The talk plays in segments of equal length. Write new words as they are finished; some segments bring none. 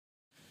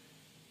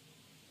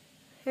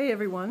Hey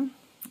everyone,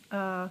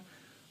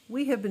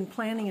 we have been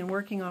planning and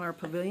working on our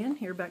pavilion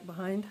here back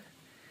behind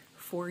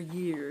for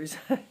years.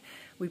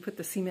 We put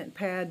the cement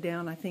pad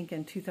down I think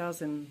in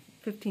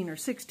 2015 or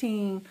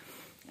 16,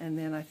 and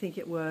then I think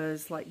it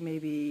was like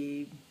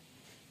maybe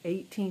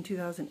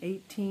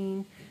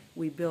 2018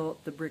 we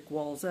built the brick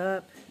walls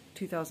up.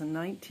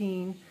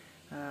 2019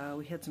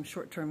 we had some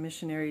short-term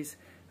missionaries,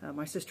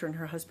 my sister and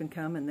her husband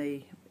come, and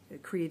they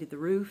created the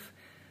roof.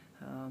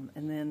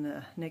 And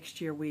then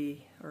next year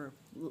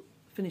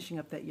finishing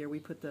up that year, we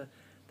put the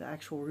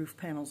actual roof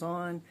panels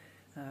on.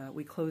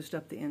 We closed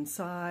up the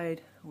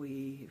inside.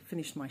 We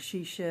finished my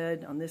she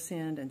shed on this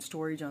end and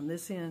storage on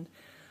this end,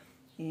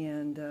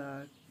 and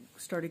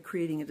started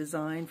creating a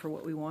design for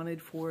what we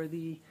wanted for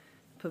the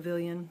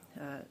pavilion.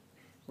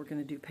 We're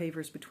going to do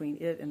pavers between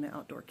it and the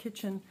outdoor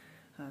kitchen,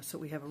 so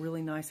we have a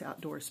really nice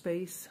outdoor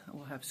space.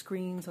 We'll have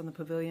screens on the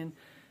pavilion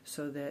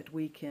so that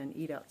we can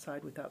eat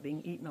outside without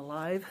being eaten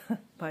alive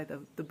by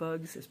the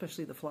bugs,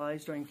 especially the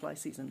flies during fly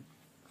season.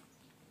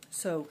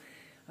 So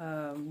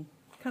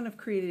kind of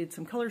created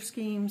some color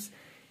schemes.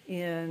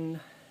 In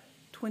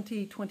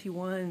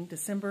 2021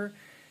 December,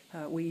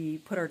 we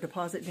put our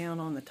deposit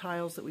down on the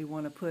tiles that we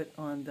want to put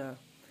on the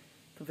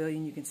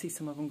pavilion. You can see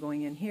some of them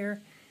going in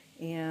here,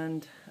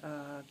 and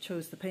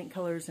chose the paint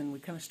colors, and we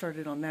kind of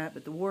started on that,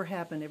 but the war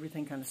happened,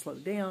 everything kind of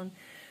slowed down.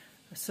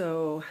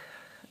 So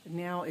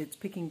now it's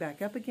picking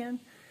back up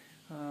again,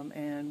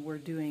 and we're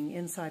doing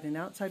inside and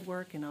outside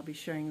work, and I'll be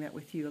sharing that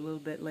with you a little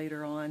bit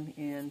later on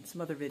in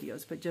some other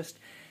videos. But just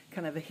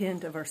kind of a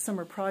hint of our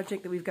summer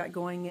project that we've got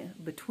going in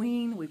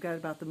between. We've got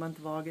about the month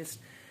of August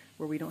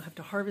where we don't have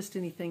to harvest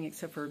anything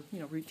except for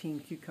routine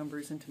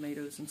cucumbers and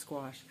tomatoes and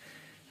squash.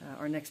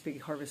 Our next big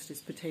harvest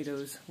is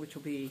potatoes, which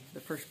will be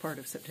the first part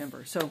of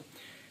September. So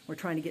we're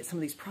trying to get some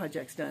of these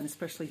projects done,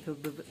 especially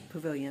the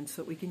pavilion,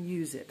 so that we can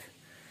use it.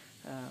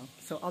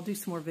 So I'll do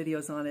some more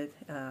videos on it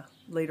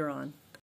later on.